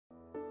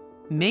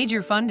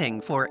Major funding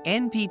for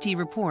NPT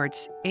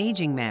Reports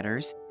Aging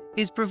Matters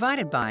is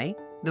provided by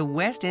the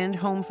West End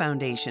Home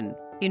Foundation,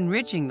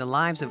 enriching the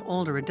lives of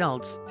older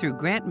adults through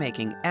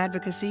grant-making,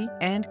 advocacy,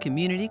 and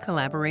community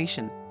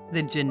collaboration.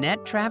 The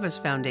Jeanette Travis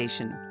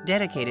Foundation,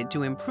 dedicated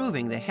to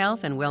improving the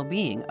health and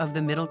well-being of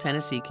the Middle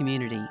Tennessee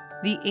community.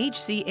 The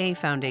HCA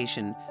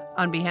Foundation,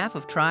 on behalf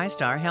of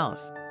TriStar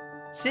Health.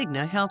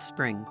 Cigna Health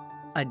Spring.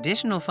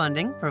 Additional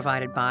funding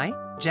provided by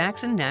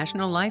Jackson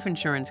National Life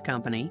Insurance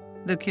Company,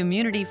 the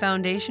Community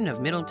Foundation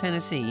of Middle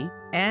Tennessee,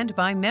 and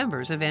by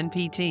members of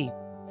NPT.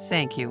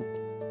 Thank you.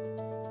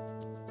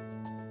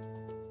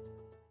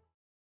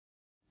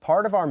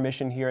 Part of our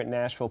mission here at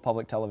Nashville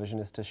Public Television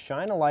is to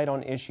shine a light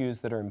on issues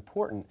that are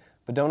important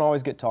but don't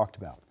always get talked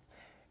about.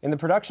 In the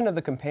production of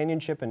the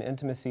Companionship and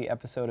Intimacy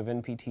episode of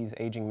NPT's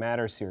Aging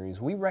Matters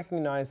series, we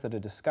recognize that a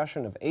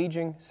discussion of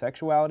aging,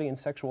 sexuality, and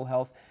sexual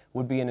health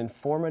would be an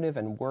informative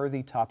and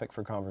worthy topic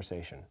for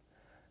conversation.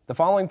 The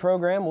following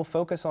program will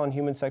focus on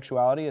human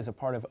sexuality as a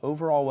part of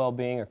overall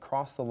well-being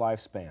across the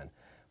lifespan.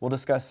 We'll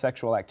discuss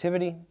sexual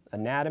activity,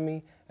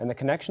 anatomy, and the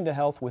connection to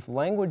health with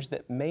language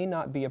that may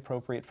not be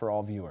appropriate for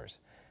all viewers.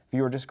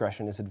 Viewer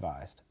discretion is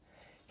advised.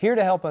 Here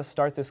to help us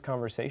start this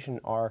conversation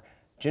are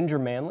Ginger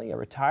Manley, a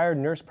retired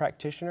nurse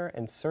practitioner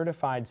and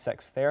certified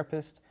sex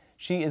therapist.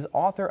 She is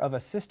author of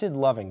Assisted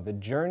Loving: The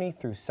Journey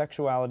Through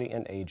Sexuality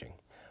and Aging.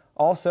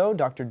 Also,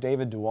 Dr.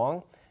 David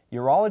Duong,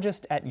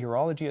 urologist at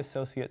Urology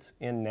Associates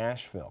in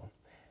Nashville.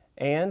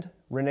 And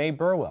Renee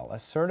Burwell, a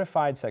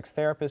certified sex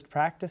therapist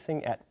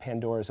practicing at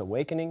Pandora's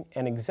Awakening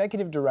and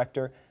executive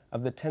director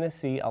of the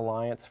Tennessee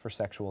Alliance for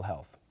Sexual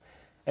Health.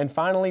 And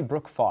finally,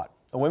 Brooke Fott,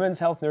 a women's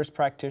health nurse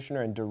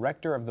practitioner and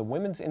director of the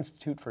Women's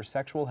Institute for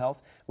Sexual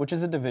Health, which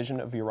is a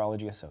division of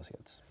Urology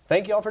Associates.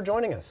 Thank you all for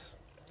joining us.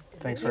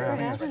 Thanks for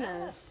having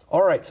us.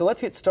 All right, so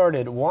let's get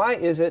started. Why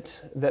is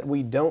it that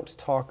we don't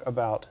talk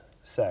about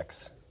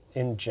sex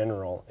in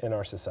general in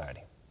our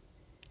society?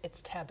 It's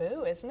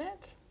taboo, isn't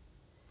it?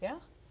 Yeah.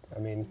 I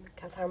mean,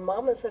 because our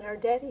mamas and our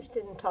daddies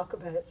didn't talk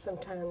about it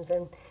sometimes,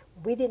 and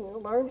we didn't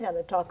learn how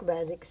to talk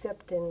about it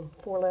except in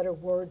four-letter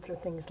words or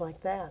things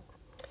like that.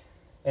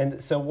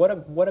 And so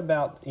what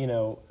about,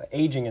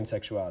 aging and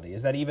sexuality?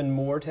 Is that even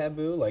more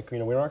taboo? Like, we're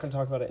not going to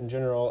talk about it in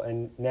general,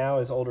 and now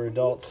as older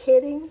adults... Are you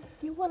kidding?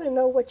 You want to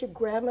know what your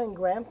grandma and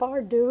grandpa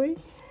are doing?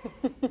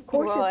 Of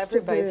course well, it's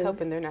everybody's taboo.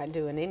 hoping they're not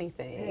doing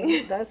anything.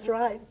 Yeah, that's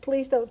right.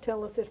 Please don't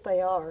tell us if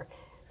they are.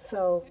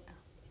 So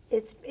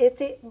it's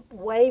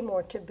way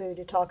more taboo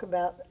to talk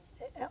about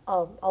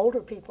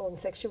older people and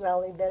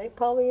sexuality than it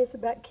probably is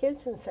about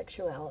kids and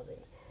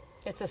sexuality.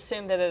 It's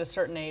assumed that at a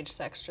certain age,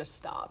 sex just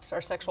stops. Our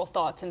sexual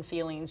thoughts and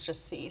feelings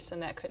just cease,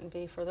 and that couldn't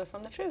be further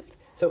from the truth.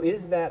 So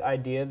is that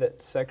idea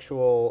that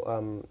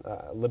sexual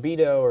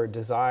libido or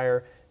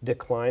desire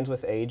declines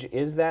with age,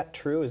 is that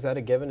true? Is that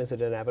a given? Is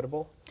it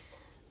inevitable?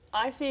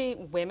 I see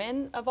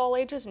women of all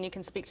ages, and you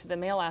can speak to the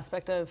male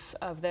aspect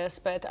of this,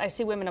 but I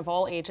see women of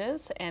all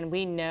ages, and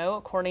we know,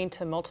 according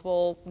to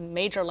multiple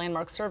major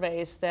landmark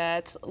surveys,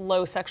 that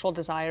low sexual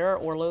desire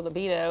or low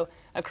libido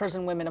occurs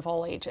in women of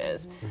all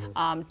ages.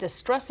 Mm-hmm.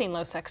 Distressing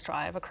low sex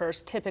drive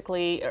occurs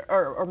typically,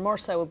 or more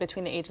so,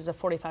 between the ages of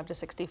 45 to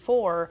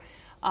 64,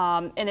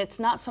 and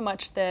it's not so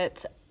much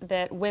that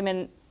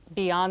women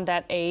beyond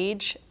that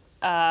age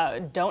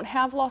don't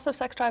have loss of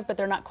sex drive, but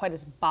they're not quite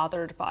as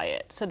bothered by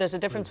it. So there's a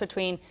difference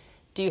between,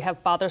 do you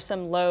have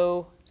bothersome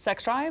low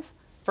sex drive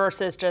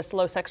versus just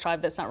low sex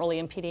drive that's not really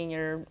impeding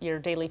your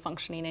daily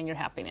functioning and your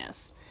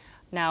happiness.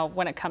 Now,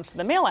 when it comes to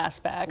the male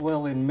aspect...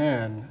 Well, in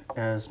men,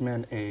 as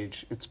men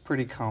age, it's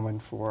pretty common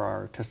for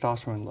our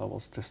testosterone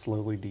levels to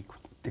slowly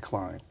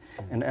decline.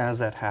 And as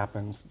that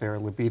happens, their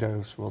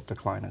libidos will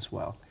decline as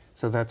well.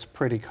 So that's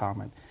pretty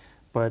common.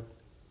 But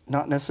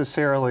not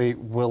necessarily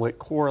will it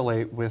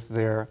correlate with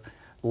their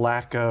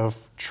lack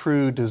of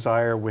true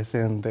desire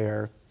within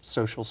their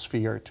social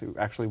sphere to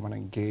actually want to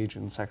engage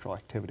in sexual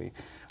activity.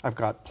 I've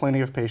got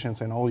plenty of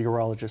patients, and all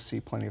urologists see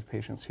plenty of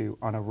patients who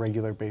on a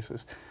regular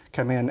basis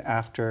come in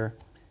after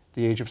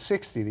the age of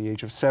 60, the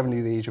age of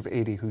 70, the age of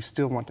 80, who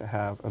still want to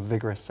have a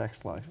vigorous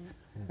sex life.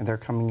 Mm-hmm. And they're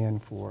coming in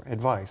for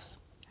advice.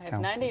 I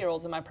have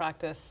 90-years in my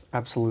practice.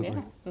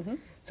 Absolutely. Yeah.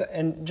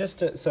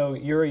 Mm-hmm. So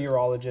you're a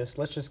urologist.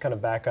 Let's just kind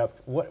of back up.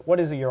 What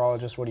is a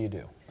urologist? What do you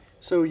do?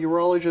 So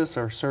urologists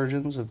are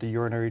surgeons of the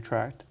urinary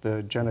tract,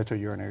 the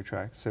genitourinary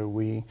tract. So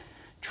we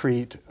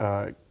treat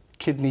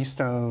kidney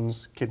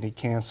stones, kidney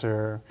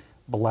cancer,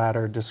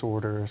 bladder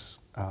disorders,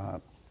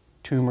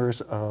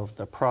 tumors of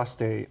the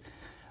prostate.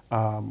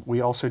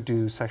 We also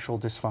do sexual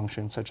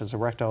dysfunction, such as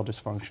erectile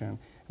dysfunction. And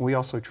we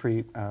also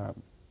treat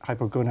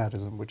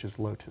hypogonadism, which is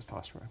low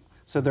testosterone.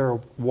 So there are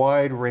a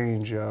wide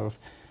range of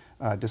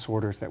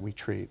disorders that we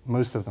treat,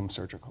 most of them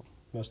surgical.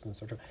 Most of them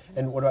so true.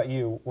 And what about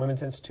you?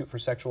 Women's Institute for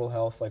Sexual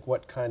Health, like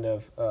what kind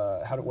of,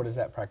 what does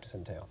that practice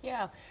entail?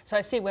 Yeah, so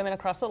I see women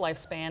across the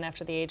lifespan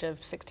after the age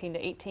of 16 to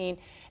 18,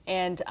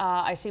 and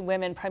I see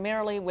women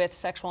primarily with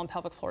sexual and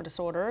pelvic floor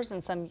disorders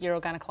and some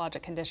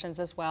urogynecologic conditions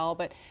as well.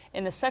 But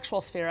in the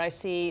sexual sphere, I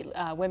see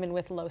women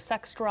with low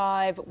sex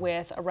drive,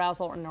 with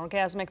arousal and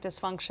orgasmic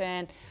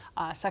dysfunction,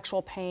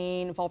 sexual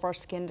pain, vulvar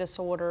skin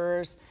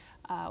disorders.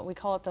 We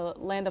call it the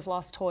land of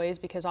lost toys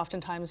because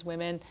oftentimes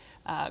women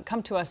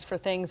come to us for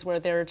things where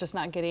they're just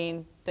not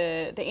getting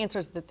the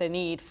answers that they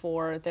need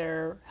for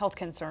their health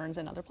concerns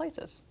in other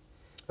places.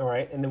 All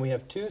right, and then we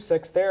have 2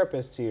 sex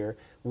therapists here.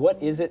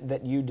 What is it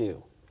that you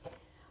do?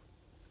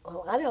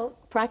 Well, I don't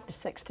practice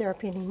sex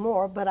therapy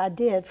anymore, but I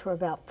did for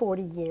about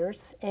 40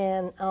 years.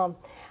 And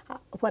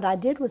what I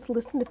did was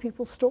listen to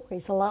people's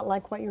stories, a lot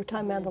like what you were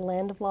talking about, the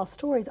land of lost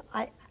stories.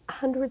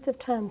 Hundreds of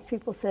times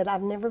people said,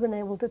 I've never been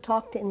able to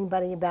talk to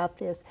anybody about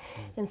this.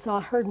 And so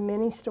I heard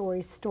many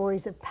stories,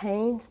 stories of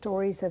pain,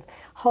 stories of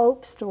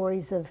hope,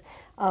 stories of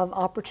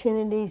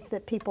opportunities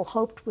that people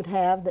hoped would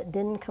have that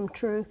didn't come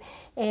true.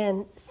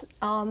 And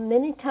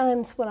many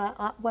times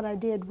what I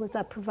did was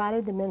I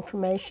provided them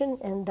information,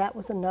 and that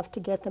was enough to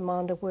get them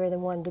on to where they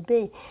wanted to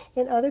be.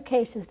 In other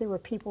cases, there were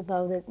people,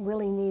 though, that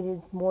really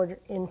needed more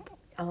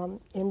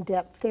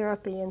in-depth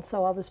therapy, and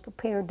so I was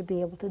prepared to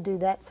be able to do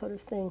that sort of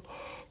thing.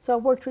 So I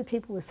worked with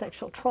people with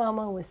sexual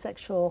trauma, with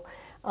sexual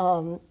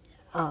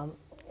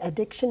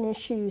addiction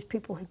issues,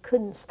 people who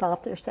couldn't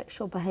stop their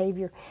sexual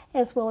behavior,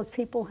 as well as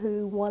people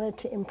who wanted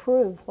to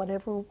improve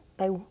whatever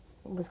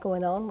was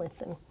going on with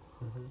them.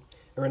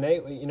 Mm-hmm.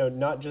 Renee, you know,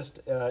 not just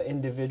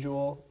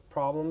individual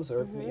problems,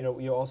 or you know,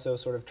 you also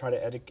sort of try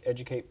to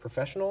educate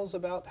professionals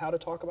about how to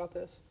talk about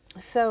this?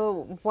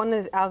 So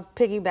I'll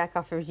piggyback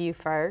off of you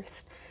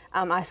first.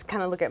 I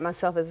kind of look at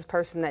myself as a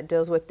person that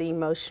deals with the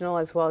emotional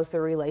as well as the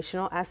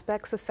relational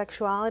aspects of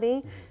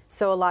sexuality.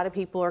 So a lot of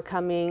people are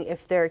coming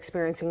if they're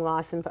experiencing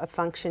loss of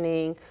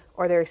functioning,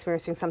 or they're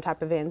experiencing some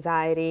type of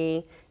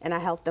anxiety, and I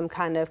help them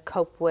kind of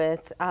cope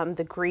with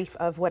the grief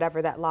of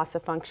whatever that loss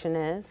of function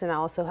is, and I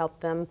also help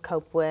them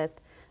cope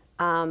with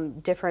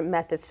different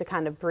methods to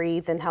kind of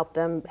breathe and help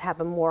them have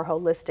a more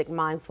holistic,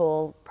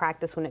 mindful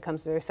practice when it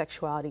comes to their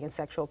sexuality and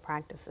sexual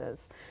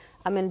practices.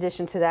 In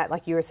addition to that,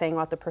 like you were saying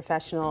about the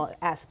professional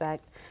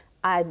aspect,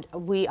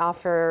 we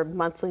offer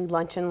monthly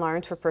lunch and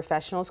learns for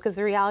professionals, because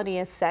the reality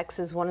is sex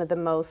is one of the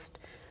most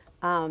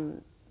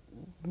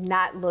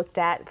not looked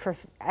at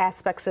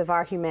aspects of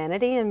our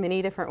humanity in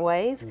many different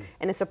ways,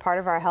 and it's a part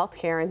of our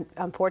healthcare. And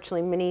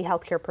unfortunately, many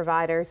healthcare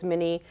providers,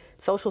 many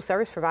social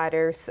service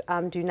providers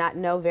do not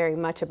know very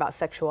much about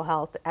sexual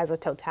health as a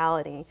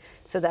totality.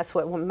 So that's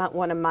what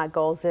one of my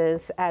goals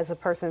is. As a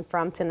person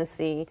from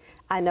Tennessee,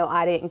 I know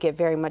I didn't get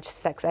very much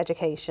sex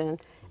education,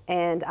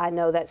 and I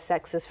know that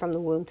sex is from the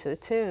womb to the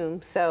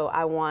tomb. So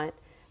I want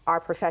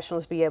our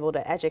professionals to be able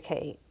to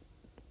educate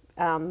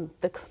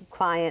the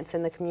clients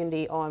and the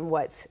community on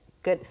what's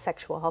good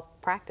sexual health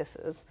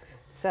practices.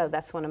 So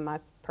that's one of my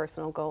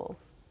personal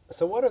goals.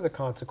 So what are the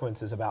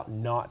consequences about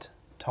not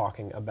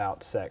talking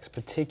about sex,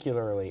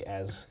 particularly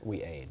as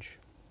we age?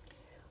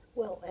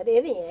 Well, at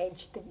any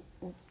age,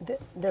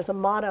 there's a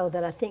motto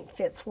that I think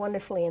fits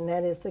wonderfully, and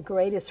that is the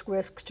greatest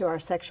risks to our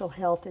sexual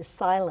health is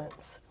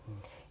silence.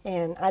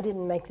 And I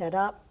didn't make that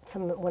up.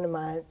 One of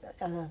my,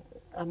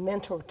 a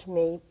mentor to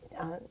me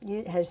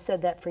has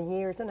said that for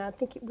years, and I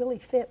think it really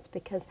fits,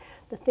 because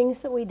the things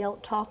that we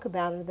don't talk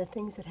about are the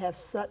things that have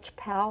such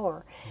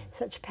power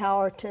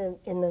to,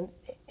 in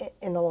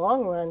the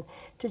long run,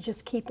 to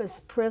just keep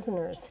us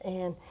prisoners.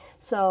 And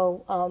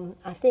so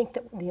I think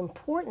that the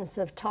importance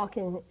of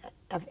talking,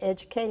 of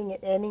educating at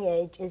any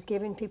age, is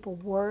giving people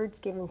words,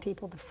 giving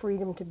people the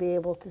freedom to be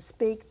able to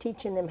speak,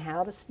 teaching them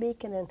how to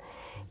speak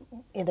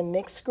in a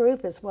mixed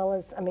group, as well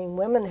as, I mean,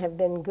 women have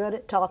been good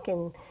at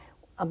talking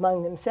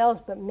among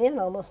themselves, but men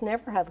almost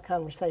never have a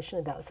conversation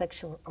about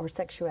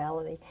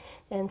sexuality.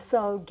 And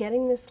so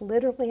getting this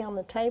literally on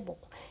the table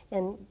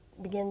and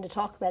beginning to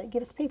talk about it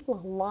gives people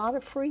a lot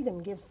of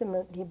freedom, gives them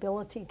the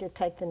ability to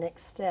take the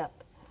next step.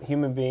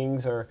 Human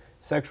beings are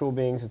sexual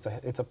beings.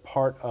 It's a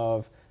part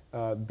of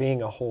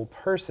being a whole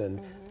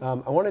person. I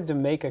wanted to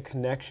make a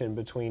connection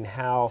between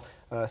how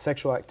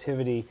sexual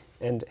activity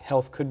and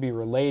health could be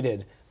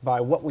related by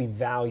what we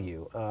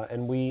value.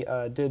 And we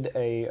did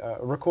a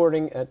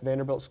recording at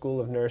Vanderbilt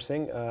School of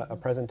Nursing, a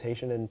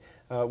presentation, and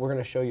we're going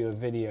to show you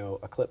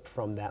a clip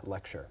from that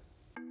lecture.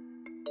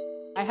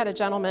 I had a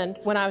gentleman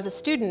when I was a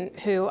student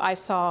who I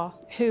saw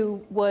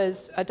who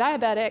was a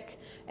diabetic,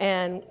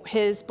 and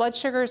his blood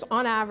sugars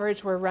on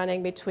average were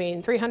running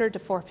between 300 to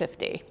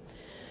 450.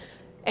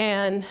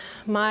 And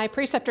my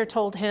preceptor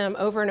told him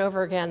over and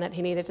over again that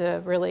he needed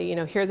to really,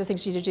 here are the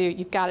things you need to do.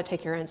 You've got to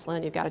take your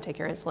insulin. You've got to take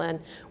your insulin.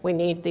 We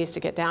need these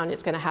to get down.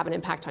 It's going to have an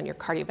impact on your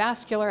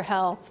cardiovascular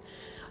health.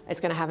 It's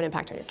going to have an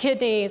impact on your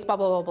kidneys, blah,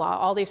 blah, blah, blah,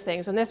 all these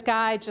things. And this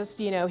guy just,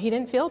 he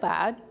didn't feel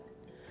bad.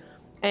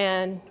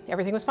 and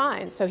everything was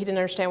fine. So he didn't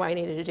understand why he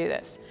needed to do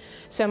this.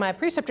 So my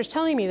preceptor's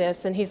telling me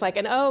this, and he's like,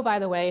 and oh, by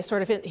the way,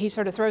 he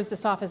sort of throws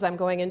this off as I'm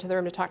going into the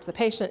room to talk to the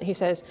patient. He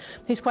says,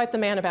 he's quite the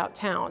man about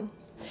town.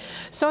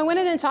 So I went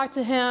in and talked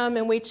to him,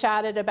 and we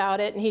chatted about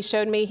it, and he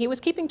showed me he was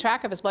keeping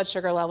track of his blood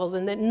sugar levels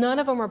and that none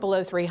of them were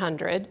below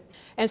 300.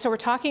 And so we're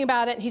talking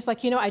about it, and he's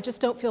like, you know, I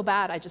just don't feel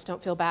bad. I just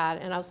don't feel bad.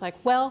 And I was like,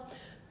 well,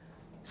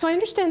 so I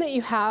understand that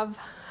you have,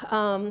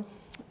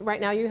 right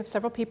now you have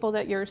several people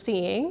that you're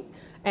seeing.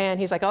 And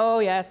he's like, oh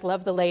yes,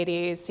 love the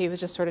ladies. He was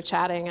just sort of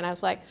chatting, and I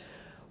was like,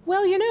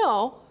 well, you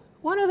know,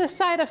 one of the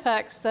side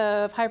effects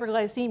of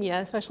hyperglycemia,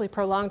 especially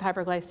prolonged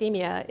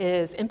hyperglycemia,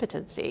 is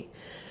impotency.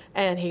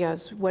 And he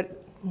goes,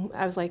 what?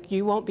 I was like,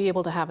 you won't be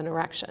able to have an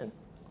erection.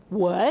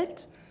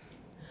 What?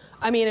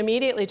 I mean,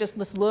 immediately just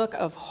this look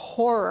of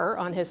horror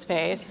on his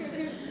face,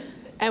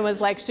 and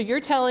was like, so you're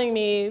telling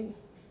me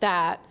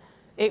that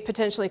it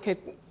potentially could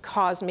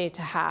cause me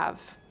to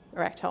have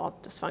erectile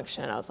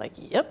dysfunction? I was like,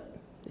 yep,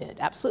 it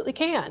absolutely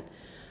can.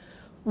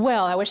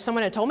 Well, I wish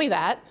someone had told me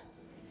that.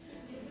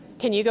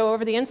 Can you go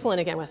over the insulin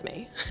again with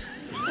me?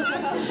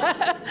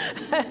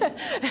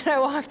 And I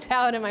walked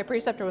out, and my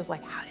preceptor was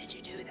like, how did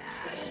you do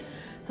that?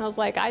 And I was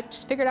like, I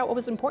just figured out what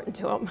was important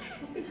to him.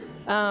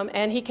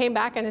 And he came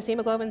back, and his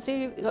hemoglobin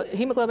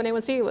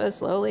A1C was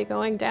slowly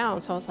going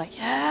down. So I was like,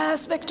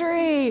 yes,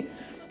 victory.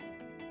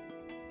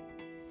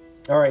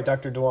 All right,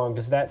 Dr. Duong,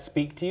 does that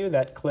speak to you,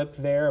 that clip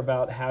there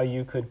about how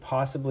you could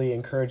possibly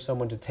encourage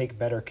someone to take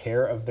better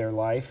care of their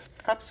life?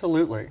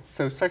 Absolutely.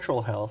 So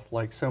sexual health,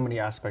 like so many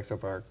aspects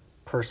of our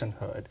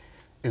personhood,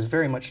 is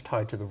very much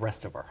tied to the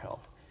rest of our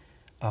health.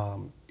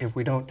 If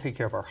we don't take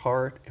care of our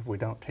heart, if we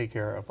don't take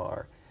care of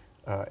our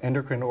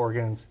endocrine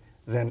organs,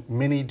 then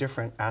many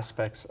different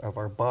aspects of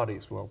our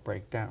bodies will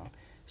break down.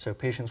 So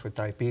patients with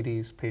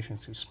diabetes,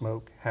 patients who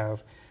smoke,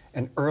 have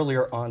an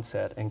earlier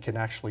onset and can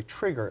actually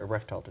trigger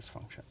erectile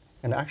dysfunction.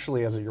 And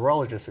actually, as a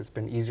urologist, it's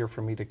been easier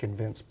for me to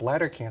convince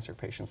bladder cancer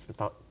patients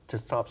to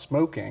stop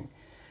smoking,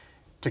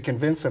 to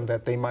convince them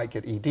that they might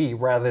get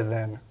ED rather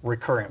than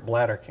recurrent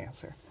bladder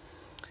cancer.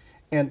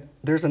 And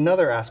there's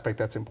another aspect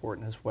that's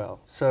important as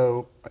well.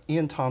 So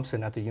Ian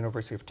Thompson at the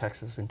University of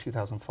Texas in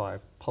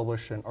 2005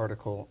 published an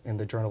article in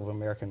the Journal of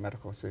American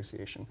Medical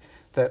Association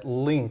that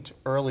linked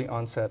early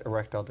onset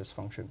erectile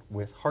dysfunction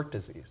with heart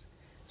disease.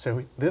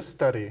 So this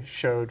study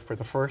showed for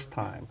the first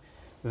time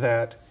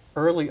that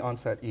early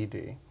onset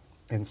ED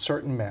in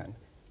certain men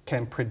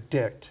can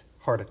predict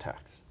heart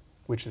attacks,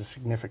 which is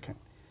significant.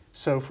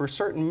 So for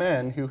certain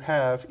men who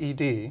have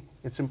ED,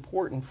 it's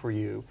important for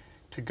you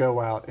to go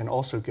out and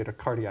also get a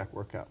cardiac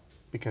workup,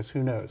 because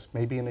who knows,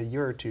 maybe in a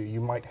year or two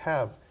you might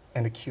have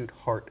an acute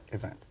heart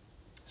event.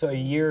 So a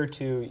year or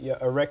two,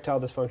 erectile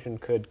dysfunction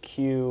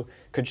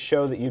could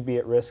show that you'd be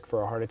at risk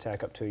for a heart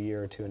attack up to a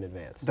year or two in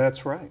advance.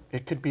 That's right.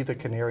 It could be the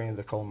canary in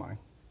the coal mine.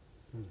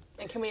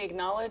 And can we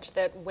acknowledge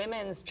that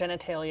women's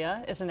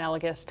genitalia is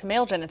analogous to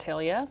male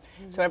genitalia?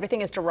 So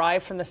everything is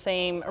derived from the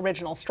same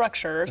original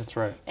structures. That's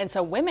right. And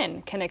so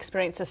women can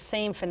experience the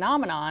same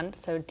phenomenon,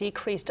 so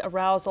decreased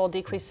arousal,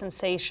 decreased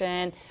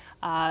sensation,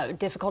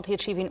 difficulty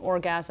achieving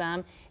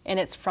orgasm, and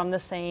it's from the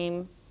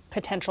same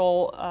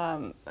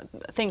potential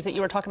things that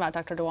you were talking about,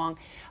 Dr. Duong.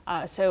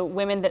 So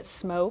women that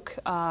smoke,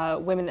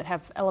 women that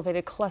have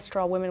elevated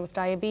cholesterol, women with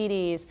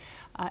diabetes,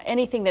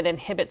 anything that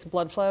inhibits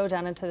blood flow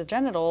down into the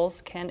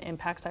genitals can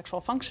impact sexual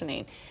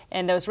functioning.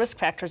 And those risk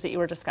factors that you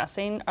were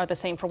discussing are the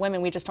same for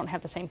women. We just don't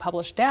have the same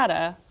published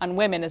data on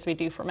women as we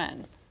do for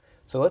men.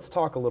 So let's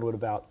talk a little bit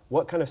about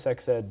what kind of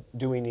sex ed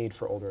do we need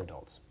for older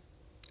adults?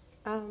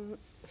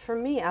 For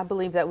me, I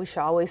believe that we should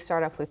always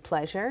start off with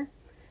pleasure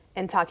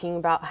and talking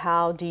about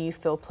how do you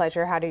feel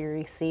pleasure, how do you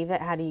receive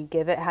it, how do you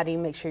give it, how do you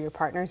make sure your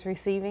partner's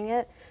receiving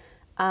it.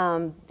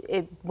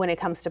 When it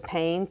comes to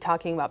pain,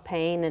 talking about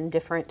pain and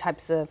different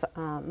types of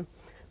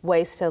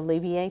ways to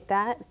alleviate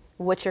that.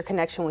 What's your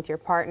connection with your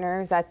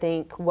partners? I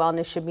think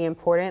wellness should be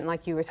important,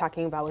 like you were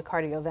talking about with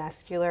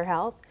cardiovascular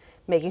health,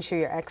 making sure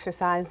you're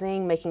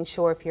exercising, making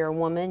sure if you're a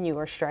woman you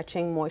are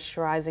stretching,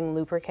 moisturizing,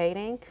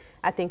 lubricating.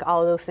 I think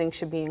all of those things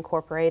should be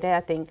incorporated.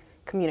 I think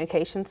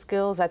communication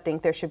skills, I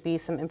think there should be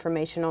some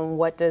information on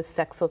what does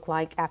sex look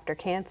like after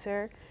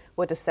cancer,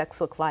 what does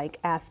sex look like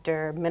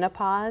after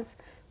menopause,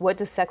 what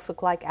does sex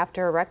look like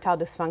after erectile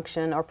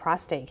dysfunction or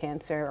prostate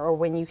cancer, or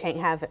when you can't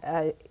have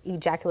an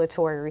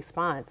ejaculatory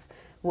response.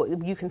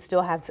 You can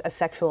still have a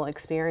sexual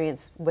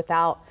experience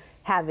without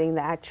having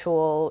the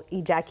actual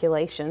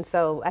ejaculation.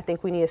 So I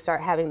think we need to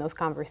start having those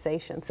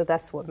conversations. So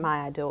that's what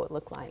my ideal would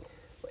look like.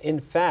 In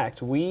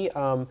fact, we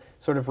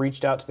sort of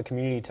reached out to the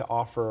community to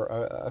offer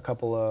a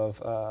couple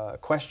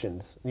of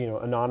questions,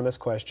 anonymous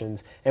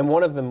questions. And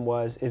one of them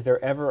was, is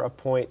there ever a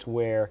point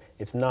where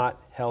it's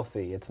not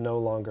healthy, it's no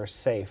longer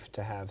safe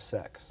to have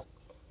sex?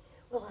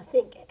 Well, I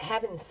think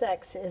having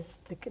sex is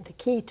the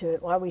key to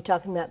it. Why are we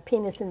talking about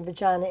penis and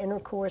vagina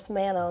intercourse,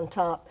 man on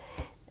top?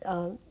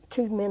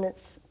 2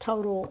 minutes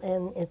total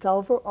and it's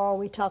over, or are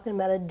we talking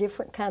about a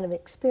different kind of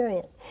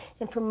experience?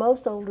 And for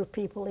most older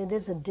people, it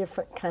is a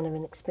different kind of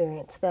an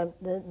experience.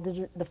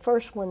 The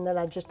first one that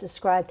I just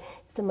described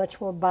is a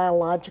much more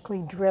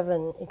biologically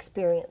driven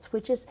experience,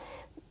 which is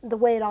the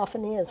way it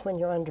often is when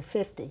you're under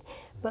 50.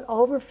 But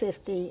over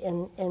 50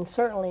 and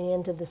certainly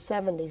into the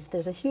 70s,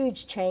 there's a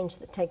huge change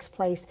that takes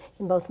place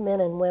in both men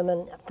and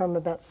women from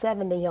about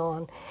 70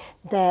 on,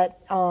 that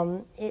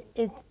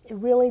it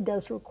really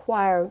does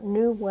require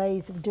new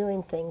ways of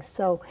doing things.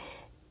 So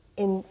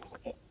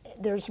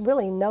there's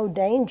really no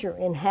danger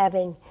in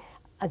having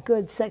a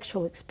good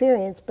sexual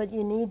experience, but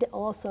you need to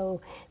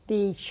also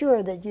be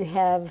sure that you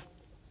have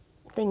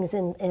things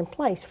in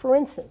place. For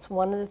instance,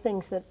 one of the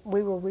things that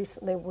we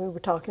were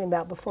talking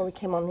about before we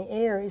came on the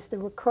air is the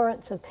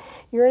recurrence of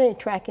urinary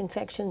tract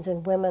infections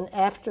in women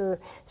after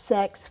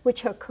sex,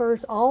 which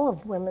occurs all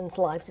of women's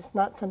lives. It's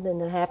not something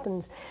that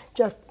happens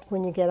just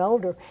when you get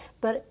older,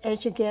 but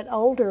as you get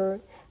older,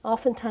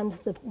 oftentimes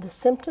the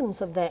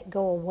symptoms of that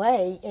go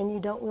away and you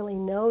don't really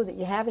know that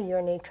you have a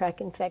urinary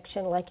tract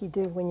infection like you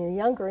do when you're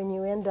younger, and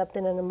you end up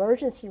in an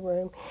emergency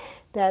room.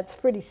 That's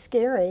pretty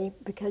scary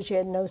because you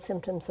had no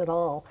symptoms at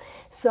all.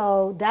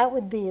 So that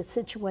would be a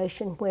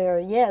situation where,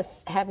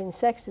 yes, having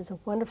sex is a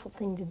wonderful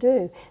thing to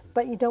do,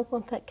 but you don't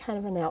want that kind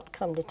of an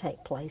outcome to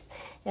take place.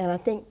 And I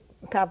think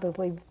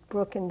probably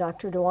Brooke and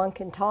Dr. Dewan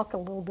can talk a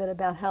little bit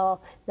about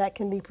how that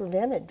can be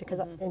prevented, because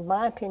in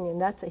my opinion,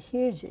 that's a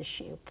huge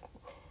issue.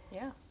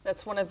 Yeah,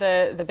 that's one of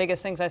the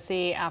biggest things I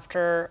see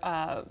after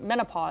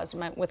menopause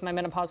with my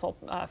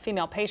menopausal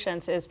female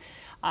patients is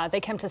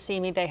they come to see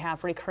me, they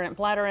have recurrent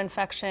bladder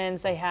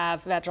infections, they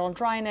have vaginal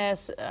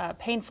dryness,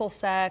 painful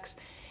sex,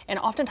 and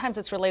oftentimes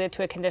it's related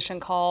to a condition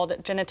called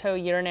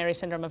genitourinary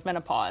syndrome of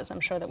menopause. I'm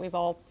sure that we've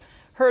all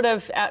heard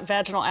of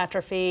vaginal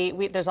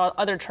atrophy. There's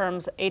other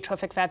terms,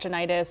 atrophic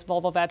vaginitis,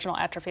 vulvovaginal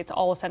atrophy. It's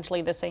all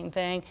essentially the same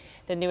thing.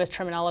 The newest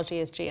terminology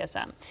is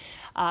GSM.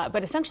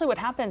 But essentially what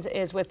happens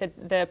is with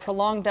the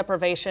prolonged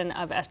deprivation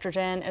of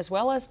estrogen as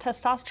well as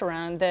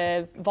testosterone,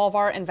 the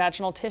vulvar and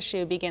vaginal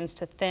tissue begins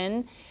to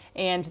thin,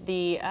 and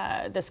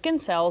the skin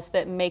cells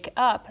that make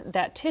up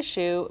that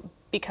tissue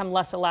become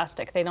less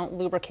elastic. They don't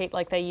lubricate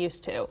like they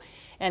used to.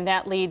 And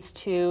that leads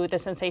to the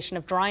sensation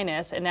of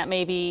dryness, and that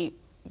may be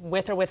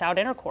with or without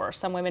intercourse.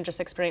 Some women just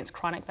experience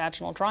chronic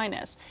vaginal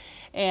dryness.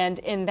 And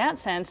in that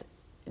sense,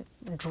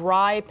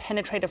 dry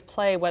penetrative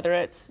play, whether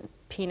it's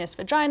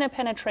penis-vagina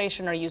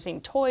penetration or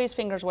using toys,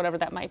 fingers, whatever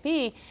that might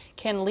be,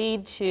 can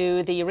lead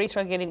to the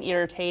urethra getting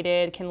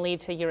irritated, can lead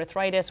to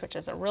urethritis, which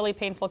is a really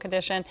painful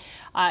condition,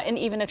 and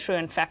even a true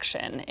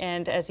infection.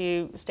 And as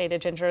you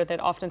stated, Ginger, that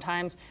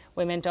oftentimes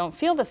women don't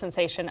feel the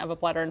sensation of a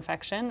bladder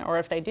infection, or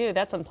if they do,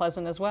 that's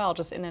unpleasant as well,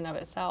 just in and of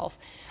itself.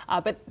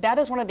 But that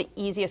is one of the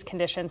easiest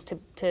conditions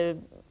to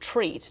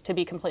treat, to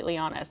be completely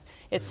honest.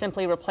 It's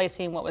simply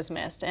replacing what was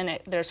missed. And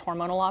there's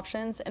hormonal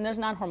options and there's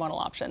non-hormonal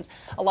options.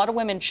 A lot of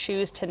women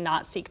choose to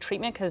not seek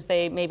treatment because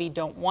they maybe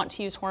don't want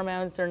to use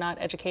hormones. They're not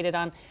educated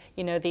on,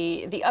 you know,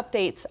 the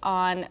updates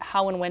on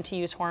how and when to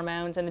use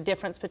hormones and the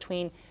difference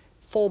between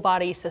full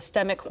body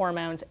systemic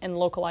hormones and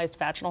localized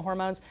vaginal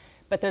hormones.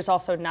 But there's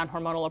also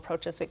non-hormonal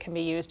approaches that can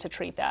be used to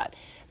treat that.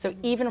 So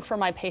even for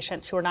my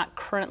patients who are not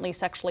currently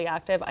sexually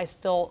active, I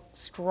still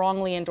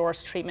strongly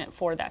endorse treatment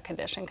for that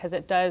condition because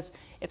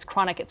it's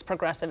chronic, it's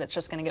progressive, it's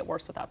just going to get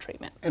worse without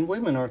treatment. And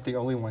women aren't the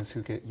only ones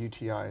who get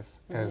UTIs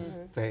as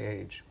they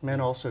age.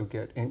 Men also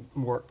get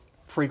more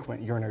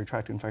frequent urinary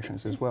tract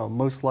infections as well,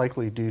 most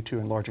likely due to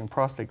enlarging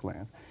prostate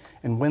glands.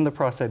 And when the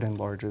prostate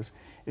enlarges,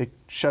 it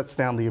shuts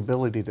down the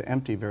ability to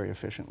empty very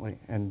efficiently,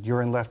 and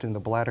urine left in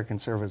the bladder can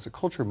serve as a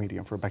culture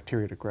medium for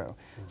bacteria to grow.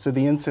 So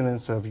the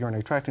incidence of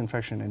urinary tract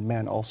infection in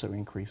men also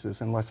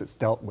increases unless it's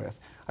dealt with,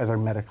 either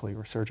medically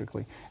or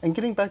surgically. And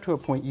getting back to a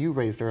point you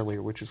raised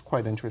earlier, which is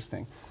quite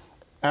interesting,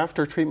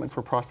 after treatment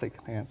for prostate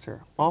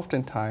cancer,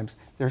 oftentimes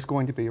there's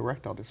going to be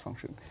erectile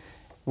dysfunction.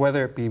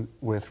 Whether it be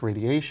with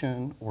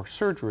radiation or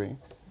surgery,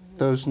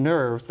 those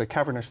nerves, the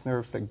cavernous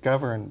nerves that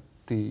govern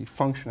the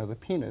function of the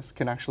penis,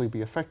 can actually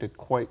be affected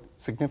quite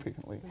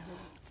significantly.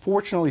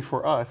 Fortunately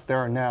for us, there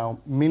are now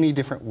many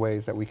different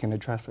ways that we can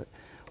address it,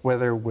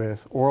 whether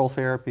with oral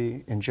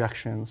therapy,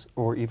 injections,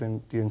 or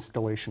even the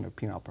installation of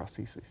penile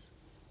prostheses.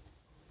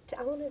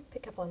 I want to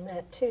pick up on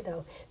that too,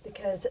 though,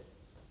 because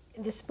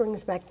this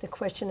brings back the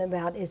question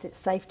about, is it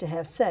safe to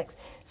have sex?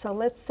 So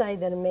let's say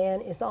that a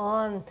man is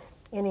on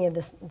any of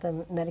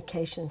the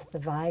medications, the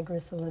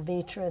Vigras, the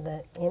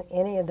Levitra,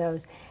 any of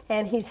those,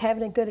 and he's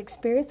having a good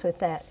experience with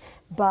that.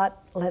 But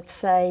let's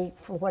say,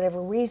 for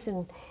whatever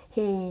reason,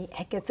 he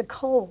gets a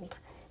cold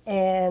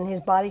and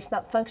his body's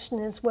not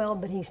functioning as well,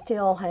 but he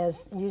still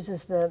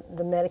uses the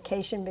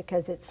medication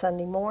because it's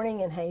Sunday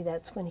morning, and hey,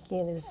 that's when he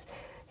and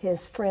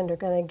his friend are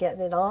going to get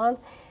it on,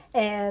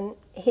 and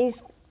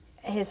his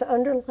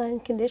underlying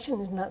condition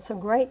is not so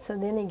great. So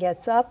then he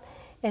gets up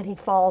and he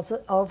falls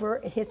over,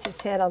 hits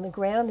his head on the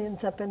ground,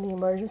 ends up in the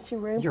emergency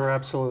room. You're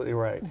absolutely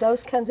right.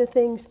 Those kinds of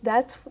things,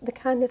 that's the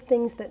kind of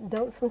things that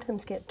don't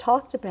sometimes get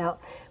talked about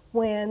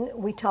when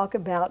we talk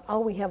about, oh,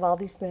 we have all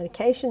these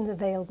medications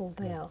available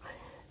now.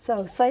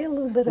 So say a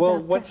little bit about that.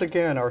 Well, once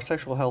again, our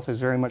sexual health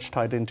is very much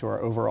tied into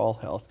our overall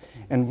health.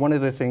 And one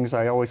of the things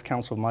I always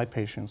counsel my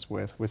patients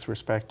with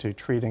respect to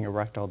treating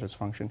erectile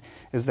dysfunction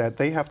is that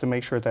they have to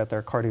make sure that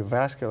their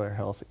cardiovascular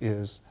health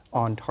is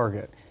on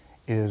target,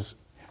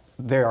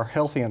 they are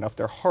healthy enough,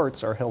 their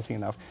hearts are healthy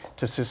enough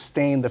to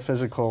sustain the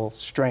physical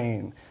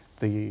strain,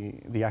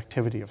 the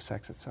activity of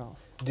sex itself.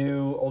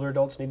 Do older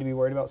adults need to be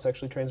worried about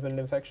sexually transmitted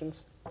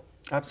infections?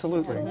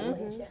 Absolutely.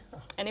 Yeah.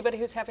 Anybody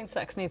who's having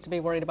sex needs to be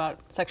worried about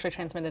sexually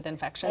transmitted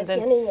infections. At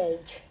any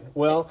age.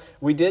 Well,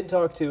 we did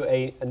talk to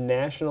a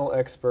national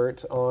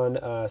expert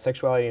on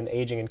sexuality and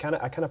aging, and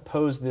I kind of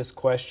posed this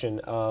question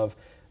of,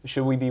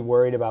 should we be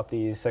worried about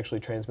these sexually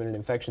transmitted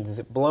infections? Is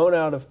it blown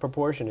out of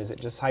proportion? Is it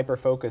just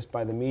hyper-focused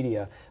by the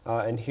media?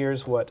 And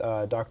here's what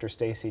Dr.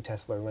 Stacy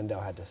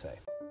Tessler-Lindau had to say.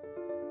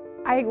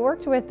 I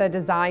worked with a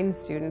design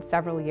student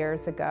several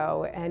years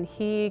ago, and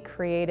he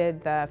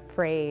created the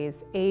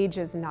phrase, "age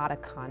is not a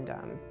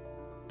condom."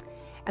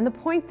 And the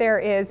point there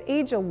is,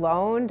 age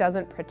alone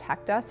doesn't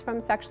protect us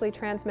from sexually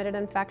transmitted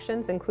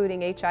infections,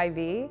 including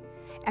HIV.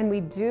 And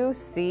we do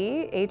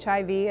see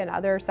HIV and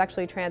other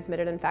sexually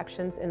transmitted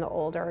infections in the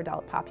older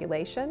adult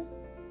population.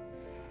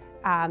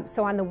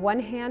 So on the one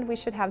hand, we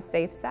should have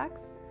safe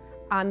sex.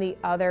 On the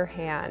other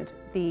hand,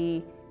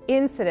 the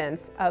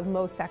incidence of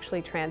most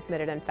sexually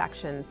transmitted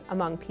infections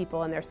among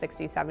people in their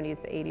 60s,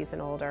 70s, 80s,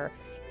 and older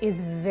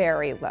is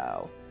very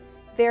low.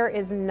 There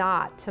is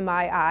not, to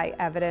my eye,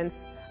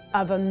 evidence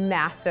of a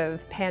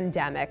massive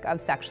pandemic of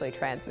sexually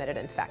transmitted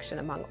infection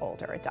among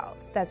older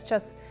adults. That's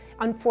just,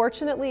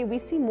 unfortunately, we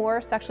see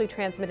more sexually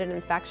transmitted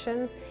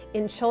infections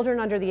in children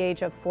under the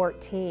age of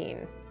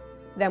 14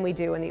 than we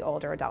do in the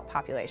older adult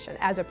population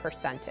as a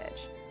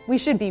percentage. We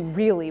should be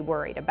really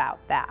worried about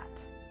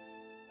that.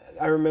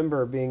 I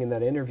remember being in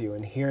that interview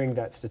and hearing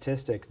that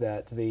statistic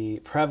that the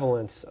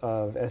prevalence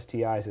of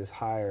STIs is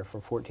higher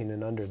for 14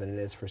 and under than it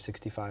is for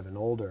 65 and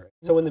older.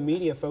 So when the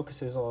media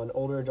focuses on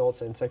older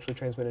adults and sexually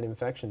transmitted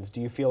infections,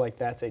 do you feel like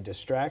that's a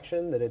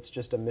distraction, that it's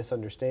just a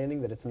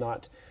misunderstanding, that it's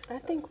not? I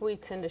think we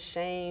tend to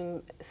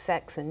shame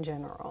sex in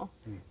general.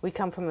 We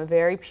come from a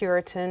very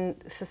Puritan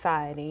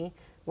society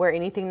where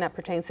anything that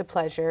pertains to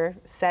pleasure,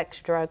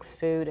 sex, drugs,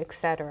 food,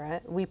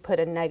 etc., we put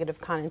a negative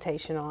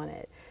connotation on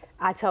it.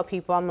 I tell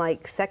people, I'm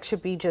like, sex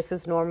should be just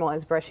as normal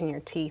as brushing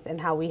your teeth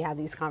and how we have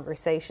these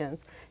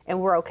conversations.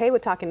 And we're okay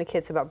with talking to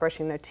kids about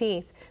brushing their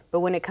teeth, but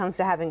when it comes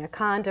to having a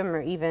condom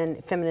or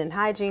even feminine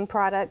hygiene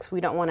products,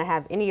 we don't want to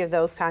have any of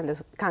those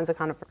kinds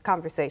of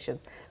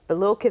conversations. But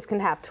little kids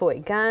can have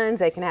toy guns,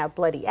 they can have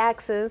bloody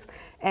axes,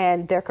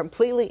 and they're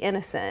completely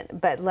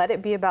innocent, but let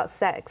it be about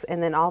sex,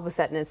 and then all of a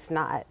sudden it's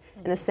not.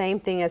 And the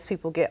same thing as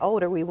people get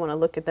older, we want to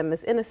look at them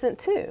as innocent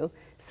too.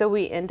 So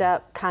we end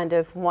up kind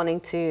of wanting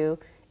to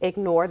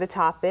ignore the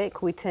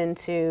topic. We tend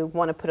to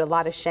want to put a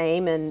lot of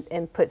shame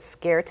and put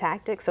scare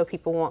tactics so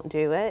people won't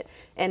do it.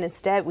 And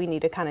instead, we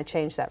need to kind of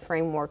change that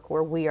framework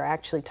where we are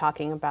actually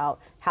talking about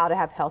how to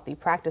have healthy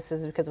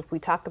practices, because if we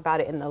talk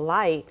about it in the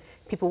light,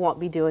 people won't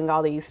be doing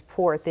all these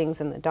poor things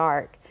in the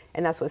dark.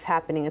 And that's what's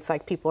happening. It's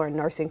like people are in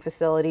nursing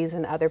facilities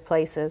and other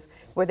places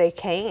where they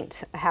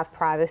can't have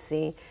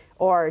privacy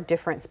or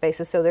different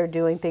spaces, so they're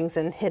doing things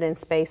in hidden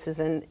spaces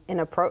and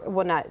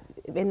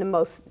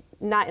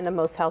not in the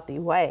most healthy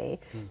way,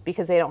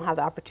 because they don't have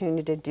the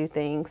opportunity to do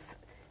things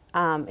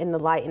in the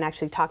light and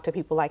actually talk to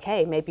people like,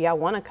 hey, maybe I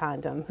want a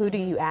condom. Who do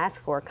you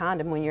ask for a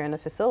condom when you're in a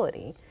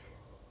facility?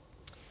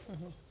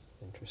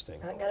 Interesting.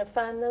 I got to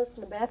find those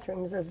in the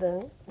bathrooms of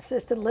the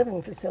assisted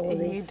living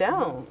facilities. You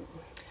don't.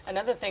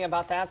 Another thing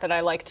about that I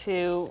like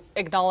to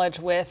acknowledge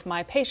with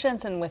my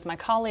patients and with my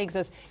colleagues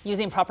is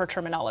using proper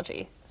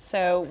terminology.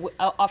 So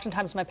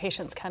oftentimes my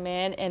patients come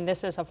in, and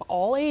this is of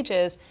all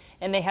ages,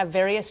 and they have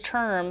various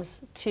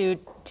terms to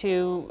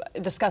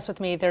discuss with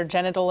me, their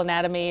genital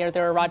anatomy or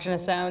their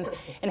erogenous zones,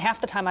 and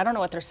half the time I don't know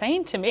what they're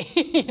saying to me,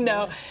 you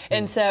know.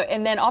 And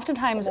then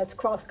oftentimes And that's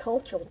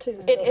cross-cultural too.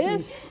 it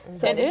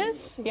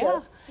is,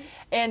 yeah.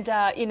 And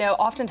you know,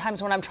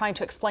 oftentimes when I'm trying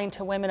to explain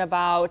to women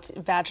about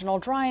vaginal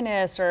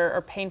dryness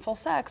or painful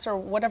sex or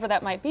whatever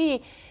that might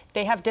be,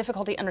 they have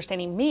difficulty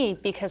understanding me,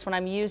 because when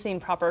I'm using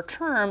proper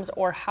terms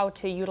or how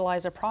to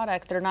utilize a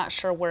product, they're not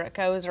sure where it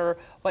goes or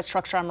what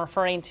structure I'm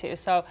referring to.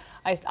 So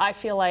I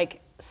feel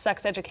like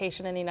sex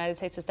education in the United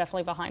States is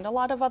definitely behind a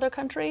lot of other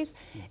countries.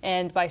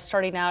 And by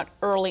starting out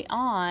early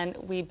on,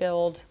 we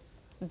build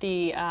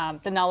the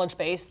knowledge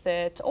base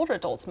that older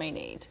adults may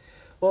need.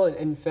 Well,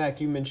 in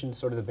fact, you mentioned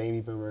sort of the baby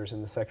boomers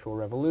and the sexual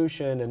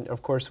revolution, and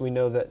of course we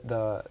know that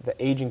the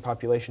aging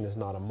population is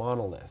not a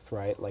monolith,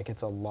 right? Like,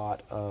 it's a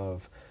lot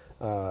of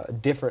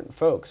different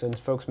folks, and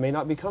folks may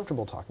not be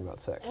comfortable talking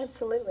about sex.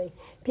 Absolutely.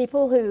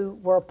 People who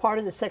were a part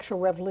of the sexual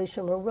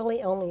revolution were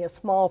really only a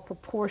small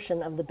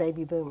proportion of the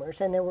baby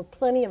boomers, and there were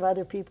plenty of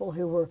other people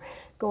who were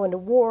going to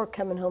war,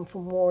 coming home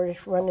from war,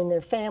 running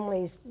their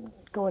families,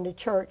 going to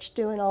church,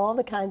 doing all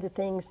the kinds of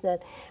things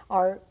that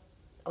are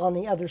on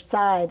the other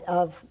side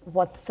of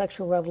what the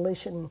sexual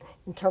revolution,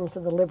 in terms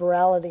of the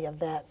liberality of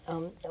that,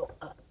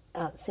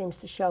 seems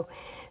to show.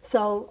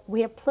 So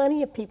we have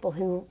plenty of people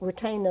who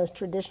retain those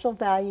traditional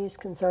values,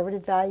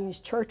 conservative values.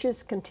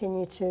 Churches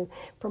continue to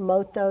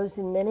promote those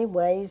in many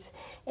ways.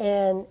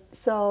 And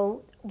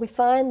so we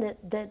find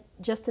that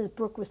just as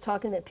Brooke was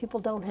talking about, people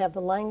don't have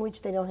the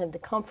language, they don't have the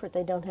comfort,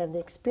 they don't have the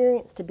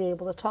experience to be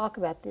able to talk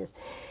about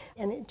this.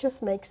 And it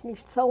just makes me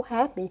so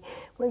happy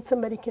when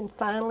somebody can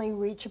finally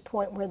reach a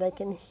point where they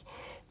can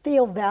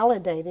feel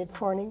validated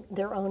for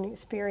their own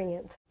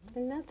experience.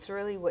 And that's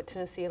really what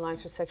Tennessee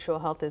Alliance for Sexual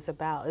Health is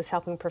about, is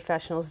helping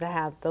professionals to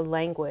have the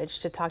language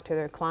to talk to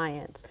their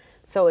clients.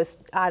 So it's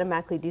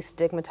automatically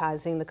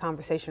destigmatizing the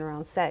conversation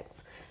around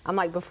sex. I'm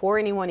like, before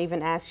anyone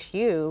even asks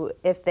you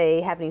if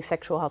they have any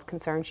sexual health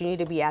concerns, you need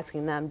to be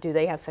asking them, do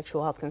they have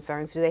sexual health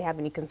concerns? Do they have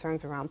any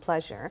concerns around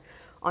pleasure?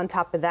 On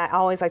top of that, I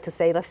always like to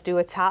say, let's do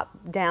a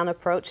top-down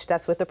approach.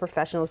 That's with the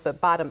professionals,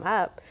 but bottom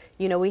up,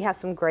 you know, we have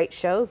some great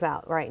shows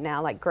out right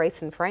now, like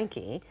Grace and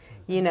Frankie.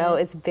 You know,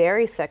 it's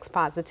very sex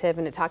positive,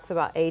 and it talks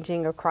about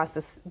aging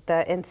across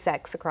and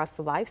sex across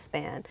the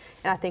lifespan.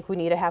 And I think we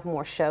need to have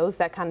more shows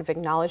that kind of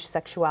acknowledge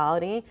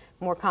sexuality,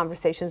 more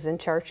conversations in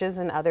churches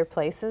and other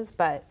places.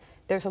 But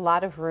there's a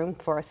lot of room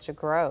for us to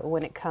grow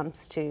when it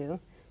comes to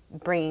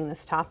bringing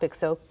this topic,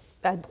 so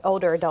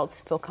older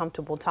adults feel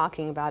comfortable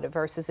talking about it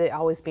versus it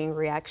always being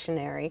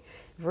reactionary.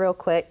 Real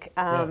quick.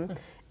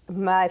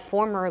 My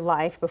former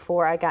life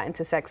before I got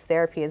into sex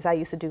therapy is I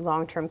used to do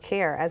long-term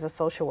care as a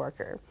social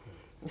worker.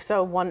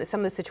 So some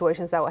of the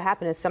situations that would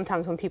happen is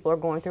sometimes when people are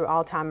going through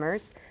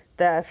Alzheimer's,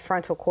 the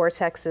frontal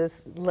cortex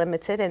is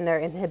limited and their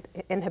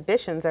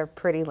inhibitions are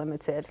pretty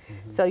limited.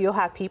 So you'll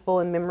have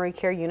people in memory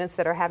care units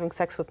that are having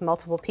sex with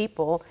multiple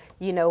people,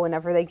 you know,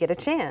 whenever they get a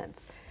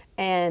chance.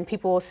 And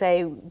people will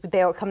say,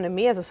 they'll come to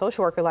me as a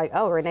social worker like,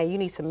 oh, Renee, you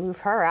need to move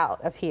her out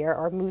of here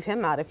or move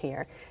him out of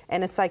here.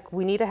 And it's like,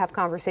 we need to have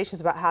conversations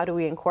about how do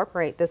we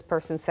incorporate this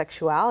person's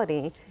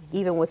sexuality,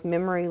 even with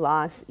memory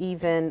loss,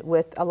 even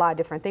with a lot of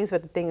different things.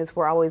 But the thing is,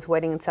 we're always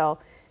waiting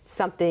until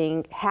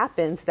something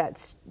happens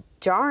that's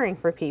jarring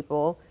for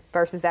people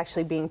versus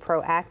actually being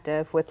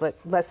proactive with,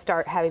 let's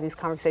start having these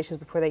conversations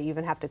before they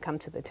even have to come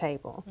to the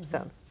table.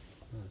 So.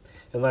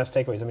 And last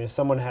takeaways, I mean, if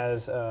someone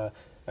has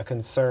a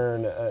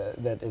concern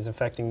that is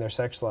affecting their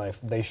sex life,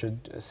 they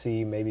should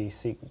maybe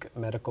seek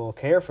medical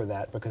care for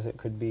that, because it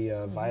could be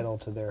vital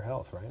to their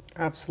health, right?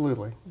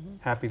 Absolutely.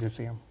 Happy to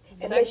see them.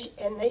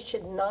 And they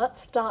should not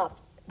stop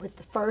with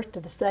the first or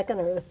the second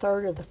or the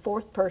third or the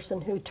fourth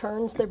person who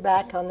turns their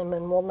back on them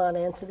and will not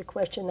answer the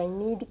question. They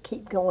need to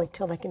keep going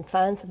till they can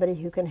find somebody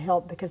who can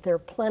help, because there are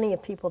plenty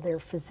of people. There are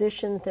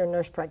physicians, there are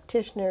nurse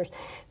practitioners,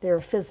 there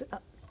are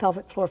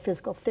pelvic floor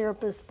physical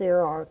therapists,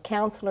 there are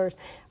counselors,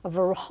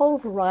 a whole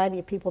variety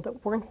of people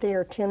that weren't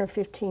there 10 or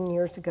 15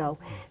 years ago.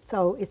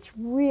 So it's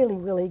really,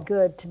 really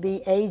good to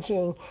be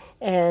aging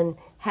and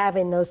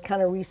having those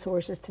kind of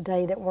resources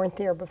today that weren't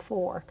there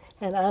before.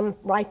 And I'm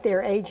right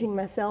there aging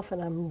myself, and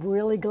I'm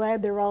really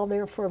glad they're all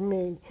there for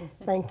me.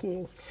 Thank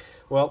you.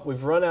 Well,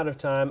 we've run out of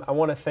time. I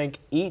want to thank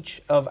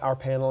each of our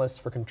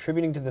panelists for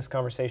contributing to this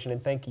conversation,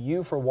 and thank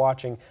you for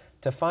watching.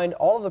 To find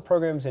all of the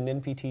programs in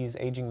NPT's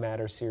Aging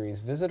Matters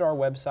series, visit our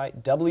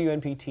website,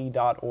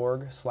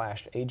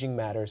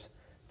 wnpt.org/agingmatters.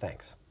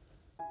 Thanks.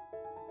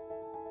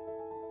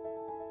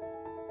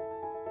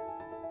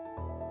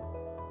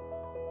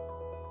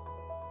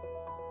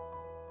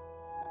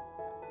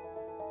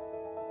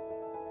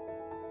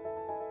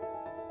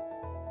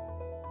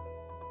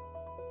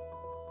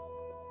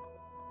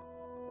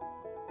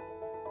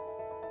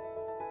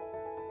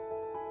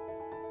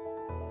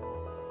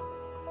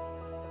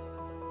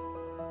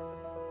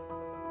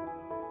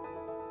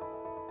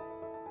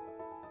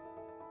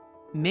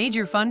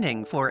 Major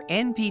funding for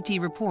NPT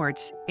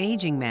Reports,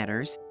 Aging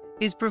Matters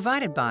is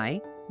provided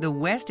by the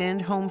West End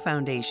Home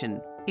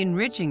Foundation,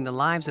 enriching the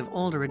lives of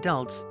older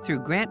adults through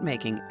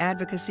grant-making,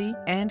 advocacy,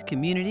 and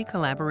community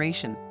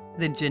collaboration.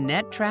 The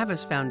Jeanette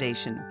Travis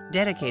Foundation,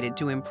 dedicated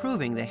to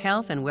improving the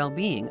health and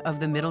well-being of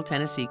the Middle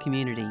Tennessee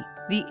community.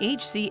 The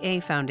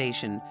HCA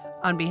Foundation,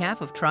 on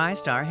behalf of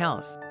TriStar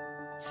Health.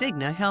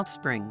 Cigna Health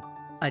Spring.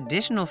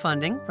 Additional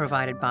funding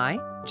provided by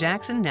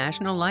Jackson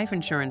National Life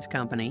Insurance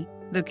Company,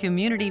 the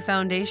Community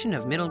Foundation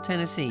of Middle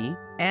Tennessee,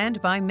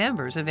 and by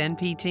members of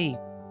NPT.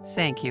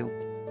 Thank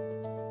you.